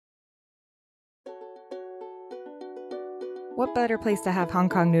what better place to have Hong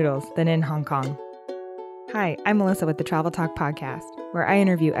Kong noodles than in Hong Kong? Hi, I'm Melissa with the Travel Talk podcast, where I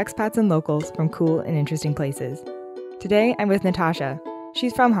interview expats and locals from cool and interesting places. Today, I'm with Natasha.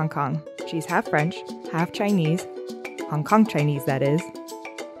 She's from Hong Kong. She's half French, half Chinese, Hong Kong Chinese, that is.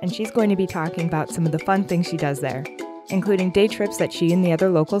 And she's going to be talking about some of the fun things she does there, including day trips that she and the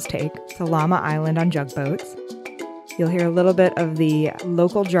other locals take to Llama Island on jug boats. You'll hear a little bit of the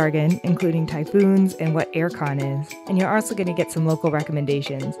local jargon, including typhoons and what aircon is. And you're also going to get some local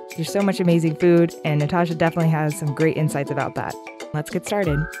recommendations. There's so much amazing food, and Natasha definitely has some great insights about that. Let's get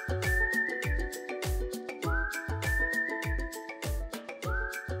started.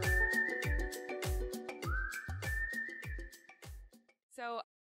 So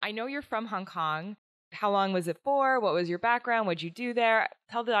I know you're from Hong Kong. How long was it for? What was your background? What'd you do there?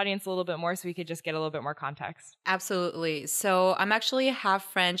 Tell the audience a little bit more so we could just get a little bit more context. Absolutely. So I'm actually half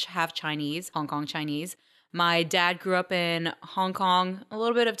French, half Chinese, Hong Kong Chinese. My dad grew up in Hong Kong, a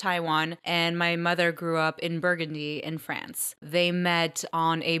little bit of Taiwan, and my mother grew up in Burgundy in France. They met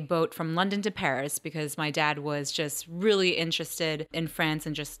on a boat from London to Paris because my dad was just really interested in France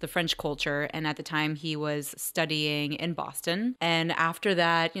and just the French culture. And at the time, he was studying in Boston. And after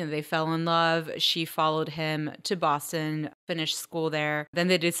that, they fell in love. She followed him to Boston, finished school there. Then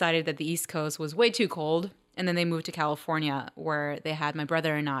they decided that the East Coast was way too cold. And then they moved to California, where they had my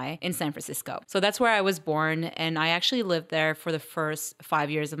brother and I in San Francisco. So that's where I was born, and I actually lived there for the first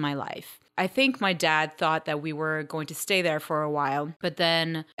 5 years of my life. I think my dad thought that we were going to stay there for a while, but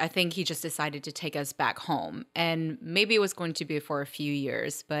then I think he just decided to take us back home. And maybe it was going to be for a few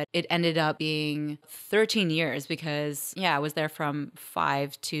years, but it ended up being 13 years because, I was there from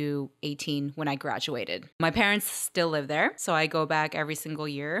 5 to 18 when I graduated. My parents still live there, so I go back every single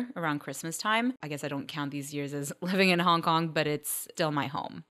year around Christmas time. I guess I don't count these years as living in Hong Kong, but it's still my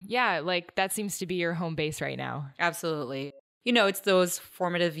home. Yeah, that seems to be your home base right now. Absolutely. It's those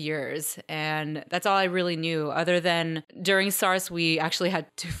formative years, and that's all I really knew. Other than during SARS, we actually had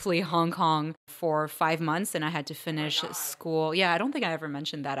to flee Hong Kong for 5 months, and I had to finish school. Yeah, I don't think I ever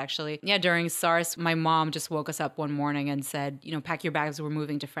mentioned that, actually. Yeah, during SARS, my mom just woke us up one morning and said, pack your bags, we're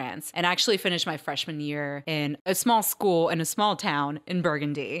moving to France. And I actually finished my freshman year in a small school in a small town in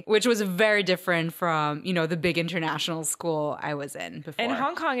Burgundy, which was very different from, the big international school I was in before. And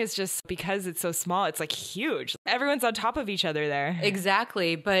Hong Kong is just, because it's so small, it's huge. Everyone's on top of each other there.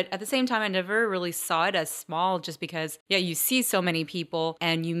 Exactly. But at the same time, I never really saw it as small just because, you see so many people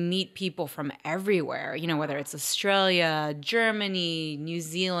and you meet people from everywhere, whether it's Australia, Germany, New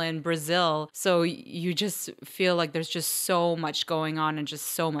Zealand, Brazil. So you just feel like there's just so much going on and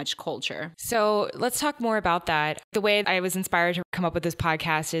just so much culture. So let's talk more about that. The way I was inspired to come up with this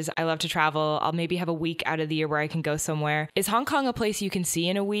podcast is I love to travel. I'll maybe have a week out of the year where I can go somewhere. Is Hong Kong a place you can see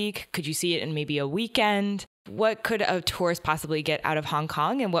in a week? Could you see it in maybe a weekend? What could a tourist possibly get out of Hong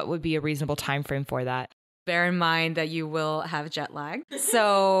Kong, and what would be a reasonable time frame for that? Bear in mind that you will have jet lag.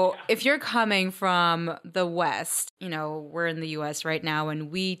 So if you're coming from the West, we're in the US right now, and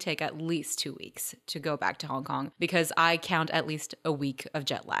we take at least 2 weeks to go back to Hong Kong because I count at least a week of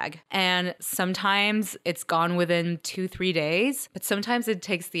jet lag. And sometimes it's gone within 2-3 days, but sometimes it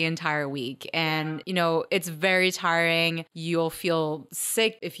takes the entire week. And, it's very tiring. You'll feel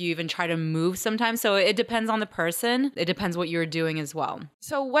sick if you even try to move sometimes. So it depends on the person. It depends what you're doing as well.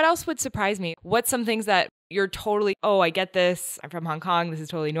 So what else would surprise me? What's some things that you're totally, I get this. I'm from Hong Kong. This is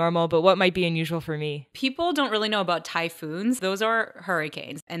totally normal. But what might be unusual for me? People don't really know about typhoons. Those are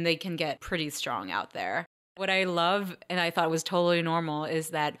hurricanes, and they can get pretty strong out there. What I love, and I thought was totally normal,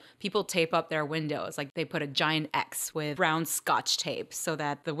 is that people tape up their windows. They put a giant X with brown Scotch tape so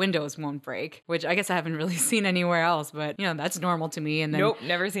that the windows won't break, which I guess I haven't really seen anywhere else, but, that's normal to me. And then, nope,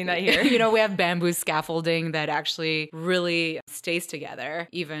 never seen that here. We have bamboo scaffolding that actually really stays together,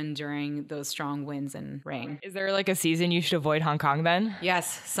 even during those strong winds and rain. Is there a season you should avoid Hong Kong then?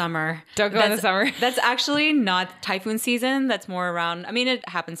 Yes, summer. Don't go in the summer. That's actually not typhoon season. That's more around, it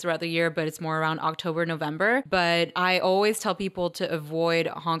happens throughout the year, but it's more around October, November. But I always tell people to avoid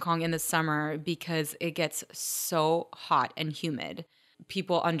Hong Kong in the summer because it gets so hot and humid.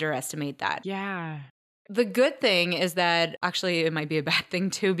 People underestimate that. Yeah. The good thing is that actually it might be a bad thing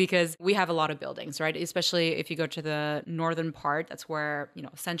too because we have a lot of buildings, right? Especially if you go to the northern part, that's where,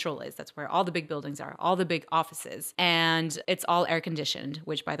 Central is. That's where all the big buildings are, all the big offices. And it's all air conditioned,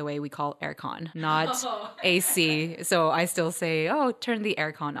 which by the way, we call aircon, not AC. So I still say, turn the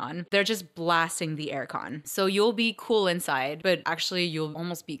aircon on. They're just blasting the aircon. So you'll be cool inside, but actually you'll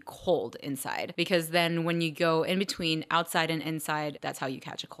almost be cold inside because then when you go in between outside and inside, that's how you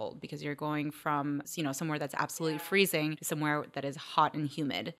catch a cold because you're going from, somewhere that's absolutely freezing to somewhere that is hot and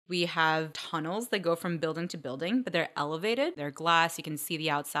humid. We have tunnels that go from building to building, but they're elevated. They're glass. You can see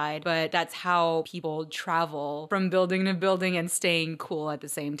the outside, but that's how people travel from building to building and staying cool at the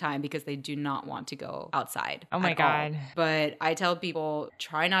same time because they do not want to go outside. Oh my God. But I tell people,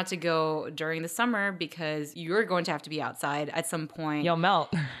 try not to go during the summer because you're going to have to be outside at some point. You'll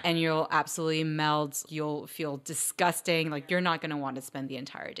melt. And you'll absolutely melt. You'll feel disgusting. Like you're not going to want to spend the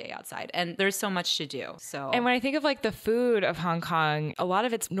entire day outside. And there's so much to do. And when I think of like the food of Hong Kong, a lot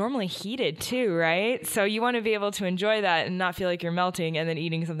of it's normally heated too, right? So you want to be able to enjoy that and not feel like you're melting and then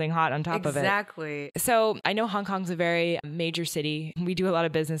eating something hot on top of it. Exactly. So I know Hong Kong's a very major city. We do a lot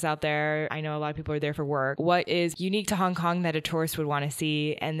of business out there. I know a lot of people are there for work. What is unique to Hong Kong that a tourist would want to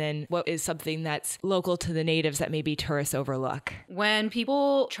see? And then what is something that's local to the natives that maybe tourists overlook? When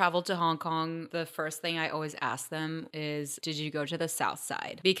people travel to Hong Kong, the first thing I always ask them is, did you go to the South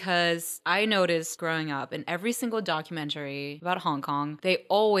Side? Because I noticed growing up in every single documentary about Hong Kong, they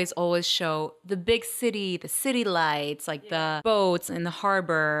always show the big city, the city lights, like the boats in the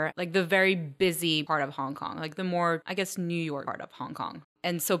harbor, like the very busy part of Hong Kong, like the more, I guess, New York part of Hong Kong.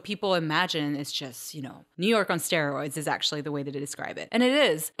 And so people imagine it's just, New York on steroids is actually the way that they describe it. And it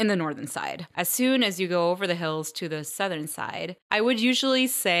is in the northern side. As soon as you go over the hills to the southern side, I would usually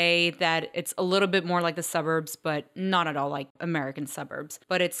say that it's a little bit more like the suburbs, but not at all like American suburbs.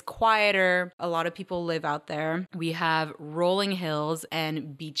 But it's quieter. A lot of people live out there. We have rolling hills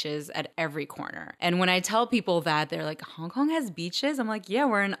and beaches at every corner. And when I tell people that, they're like, Hong Kong has beaches? I'm like, yeah,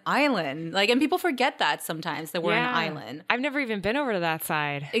 we're an island. And people forget that sometimes, that we're an island. I've never even been over to that side.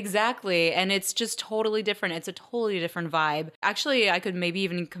 Exactly. And it's just totally different. It's a totally different vibe. Actually, I could maybe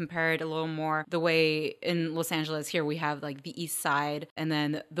even compare it a little more the way in Los Angeles here we have like the east side and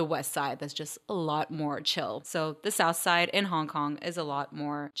then the west side that's just a lot more chill. So the south side in Hong Kong is a lot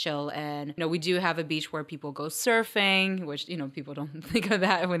more chill. And, we do have a beach where people go surfing, which, people don't think of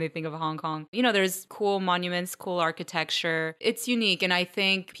that when they think of Hong Kong. There's cool monuments, cool architecture. It's unique. And I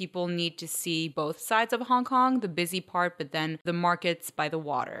think people need to see both sides of Hong Kong, the busy part, but then the markets by the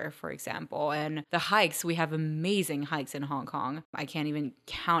water, for example, and the hikes. We have amazing hikes in Hong Kong. I can't even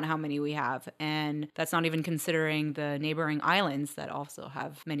count how many we have. And that's not even considering the neighboring islands that also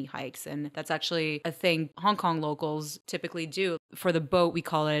have many hikes. And that's actually a thing Hong Kong locals typically do. For the boat, we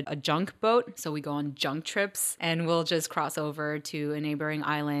call it a junk boat. So we go on junk trips and we'll just cross over to a neighboring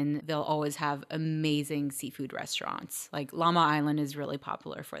island. They'll always have amazing seafood restaurants. Like Llama Island is really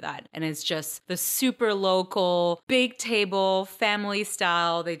popular for that. And it's just the super local, big table, family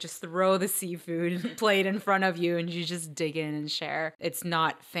style. They just throw the seafood plate in front of you and you just dig in and share. It's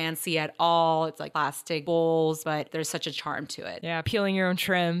not fancy at all. It's like plastic bowls, but there's such a charm to it. Yeah, peeling your own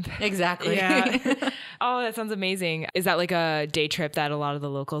shrimp. Exactly. Yeah. Oh, that sounds amazing. Is that like a day trip that a lot of the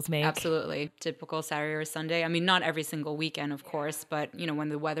locals make? Absolutely. Typical Saturday or Sunday. I mean, not every single weekend, of course, but when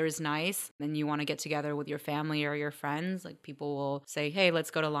the weather is nice and you want to get together with your family or your friends, like people will say, hey,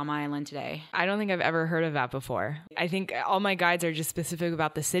 let's go to Llama Island today. I don't think I've ever heard of that before. I think all my guides are just specific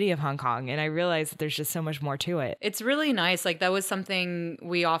about the city of Hong Kong, and I realized that there's just so much more to it. It's really nice. Like that was something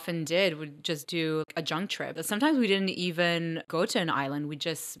we often did. We'd just do a junk trip. Sometimes we didn't even go to an island. We'd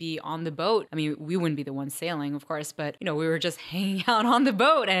just be on the boat. I mean, we wouldn't be the ones sailing, of course, but we were just hanging out on the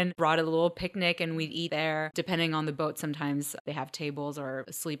boat and brought a little picnic and we'd eat there. Depending on the boat, sometimes they have tables or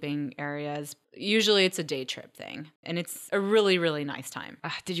sleeping areas. Usually it's a day trip thing and it's a really, really nice time.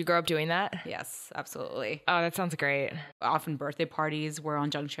 Did you grow up doing that? Yes, absolutely. Oh, that sounds great. Often birthday parties were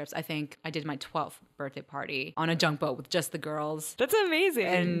on junk trips. I think I did my 12th birthday party on a junk boat with just the girls. That's amazing.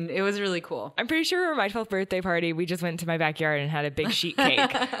 And it was really cool. I'm pretty sure my 12th birthday party, we just went to my backyard and had a big sheet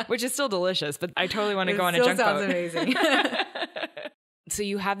cake, which is still delicious, but I totally want to go on a junk boat. It sounds amazing. So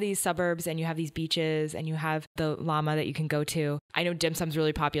you have these suburbs and you have these beaches and you have the llama that you can go to. I know dim sum's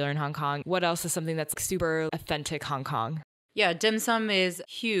really popular in Hong Kong. What else is something that's super authentic Hong Kong? Yeah, dim sum is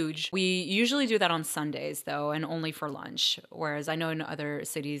huge. We usually do that on Sundays, though, and only for lunch. Whereas I know in other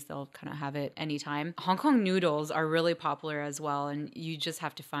cities, they'll kind of have it anytime. Hong Kong noodles are really popular as well, and you just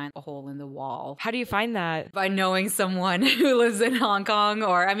have to find a hole in the wall. How do you find that? By knowing someone who lives in Hong Kong,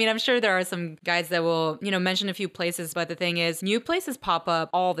 or, I mean, I'm sure there are some guides that will, mention a few places, but the thing is, new places pop up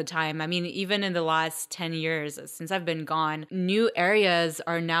all the time. I mean, even in the last 10 years, since I've been gone, new areas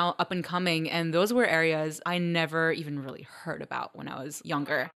are now up and coming, and those were areas I never even really heard about when I was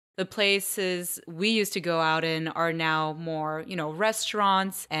younger. The places we used to go out in are now more,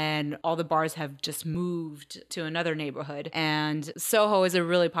 restaurants, and all the bars have just moved to another neighborhood. And Soho is a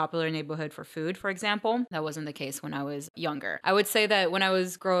really popular neighborhood for food, for example. That wasn't the case when I was younger. I would say that when I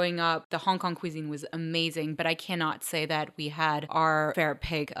was growing up, the Hong Kong cuisine was amazing, but I cannot say that we had our fair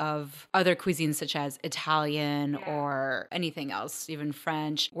pick of other cuisines such as Italian or anything else, even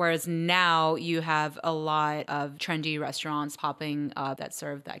French. Whereas now you have a lot of trendy restaurants popping up that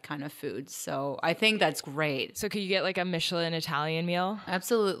serve that kind of food. So I think that's great. So could you get like a Michelin Italian meal?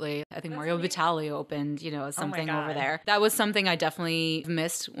 Absolutely. I think Mario Batali opened, something over there. That was something I definitely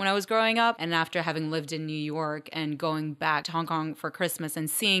missed when I was growing up. And after having lived in New York and going back to Hong Kong for Christmas and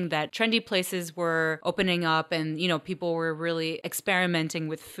seeing that trendy places were opening up and, people were really experimenting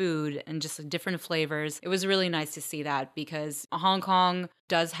with food and just different flavors, it was really nice to see that because Hong Kong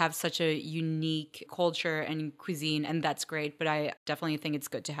does have such a unique culture and cuisine, and that's great, but I definitely think it's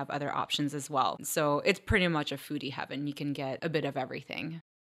good to have other options as well. So it's pretty much a foodie heaven. You can get a bit of everything.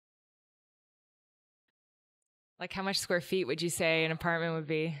 Like how much square feet would you say an apartment would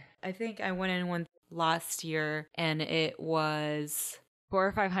be? I think I went in one last year and it was 400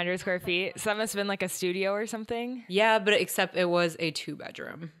 or 500 square feet. So that must have been like a studio or something. Yeah, but except it was a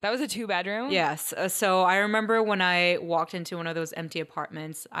 2-bedroom. That was a 2-bedroom? Yes. So I remember when I walked into one of those empty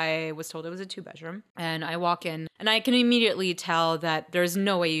apartments, I was told it was a 2-bedroom. And I walk in and I can immediately tell that there's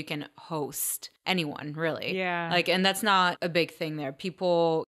no way you can host anyone, really. Yeah. And that's not a big thing there.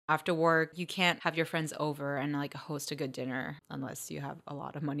 People after work, you can't have your friends over and host a good dinner unless you have a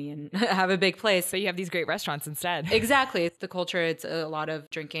lot of money and have a big place. So you have these great restaurants instead. Exactly. It's the culture. It's a lot of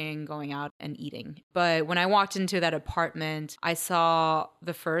drinking, going out and eating. But when I walked into that apartment, I saw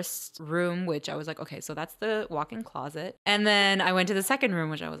the first room, which I was like, okay, so that's the walk-in closet. And then I went to the second room,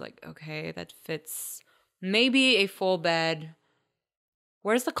 which I was like, okay, that fits maybe a full bed.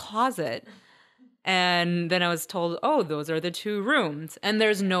 Where's the closet? And then I was told, oh, those are the 2 rooms. And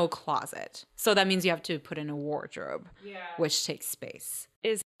there's no closet. So that means you have to put in a wardrobe, which takes space.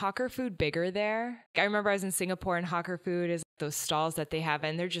 Is hawker food bigger there? I remember I was in Singapore and hawker food is those stalls that they have,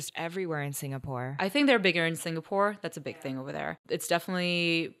 and they're just everywhere in Singapore. I think they're bigger in Singapore. That's a big thing over there. It's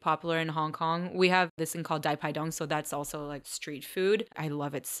definitely popular in Hong Kong. We have this thing called Dai Pai Dong, so that's also like street food. I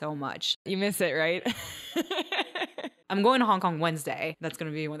love it so much. You miss it, right? I'm going to Hong Kong Wednesday. That's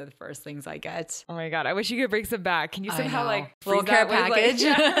going to be one of the first things I get. Oh my God. I wish you could bring some back. Can you somehow full care package?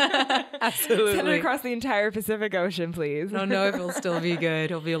 Absolutely. Send it across the entire Pacific Ocean, please. I don't know if it'll still be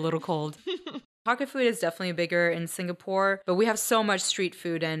good. It'll be a little cold. Hawker food is definitely bigger in Singapore, but we have so much street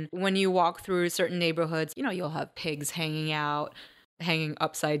food. And when you walk through certain neighborhoods, you'll have pigs hanging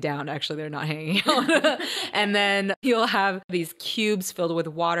upside down. Actually, they're not hanging out. And then you'll have these cubes filled with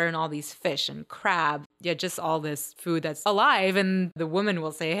water and all these fish and crab. Yeah, just all this food that's alive. And the woman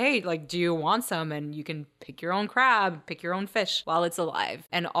will say, hey, do you want some? And you can pick your own crab, pick your own fish while it's alive.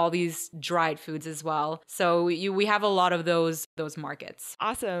 And all these dried foods as well. So we have a lot of those markets.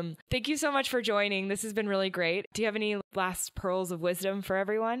 Awesome. Thank you so much for joining. This has been really great. Do you have any last pearls of wisdom for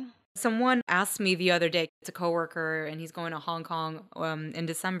everyone? Someone asked me the other day, it's a coworker, and he's going to Hong Kong in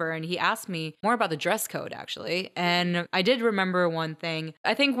December, and he asked me more about the dress code, actually. And I did remember one thing.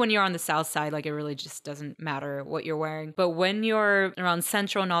 I think when you're on the south side, it really just doesn't matter what you're wearing. But when you're around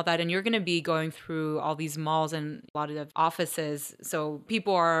Central and all that, and you're going to be going through all these malls and a lot of offices, so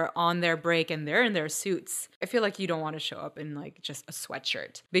people are on their break and they're in their suits. I feel like you don't want to show up in just a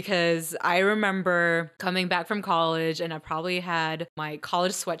sweatshirt. Because I remember coming back from college, and I probably had my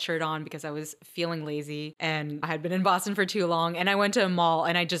college sweatshirt on because I was feeling lazy and I had been in Boston for too long, and I went to a mall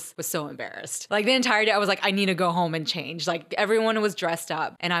and I just was so embarrassed. The entire day I was like, I need to go home and change. Everyone was dressed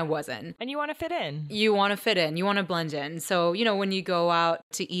up and I wasn't. And you want to fit in. You want to fit in. You want to blend in. So, when you go out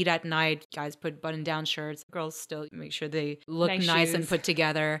to eat at night, guys put button down shirts. Girls still make sure they look nice and put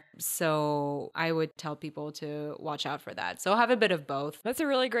together. So I would tell people to watch out for that. So have a bit of both. That's a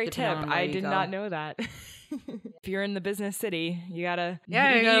really great tip. I did not know that. If you're in the business city, you gotta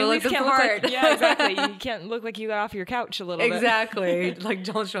look the part. Yeah, exactly. You can't look like you got off your couch a little bit. Exactly.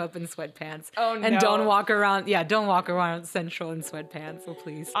 Don't show up in sweatpants. Oh no. And don't walk around Central in sweatpants, so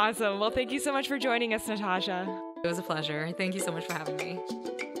please. Awesome. Well, thank you so much for joining us, Natasha. It was a pleasure. Thank you so much for having me.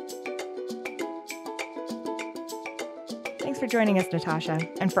 Thanks for joining us, Natasha.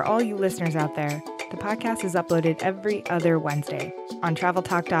 And for all you listeners out there, the podcast is uploaded every other Wednesday on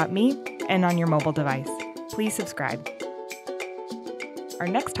traveltalk.me and on your mobile device. Please subscribe. Our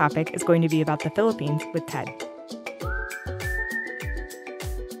next topic is going to be about the Philippines with Ted.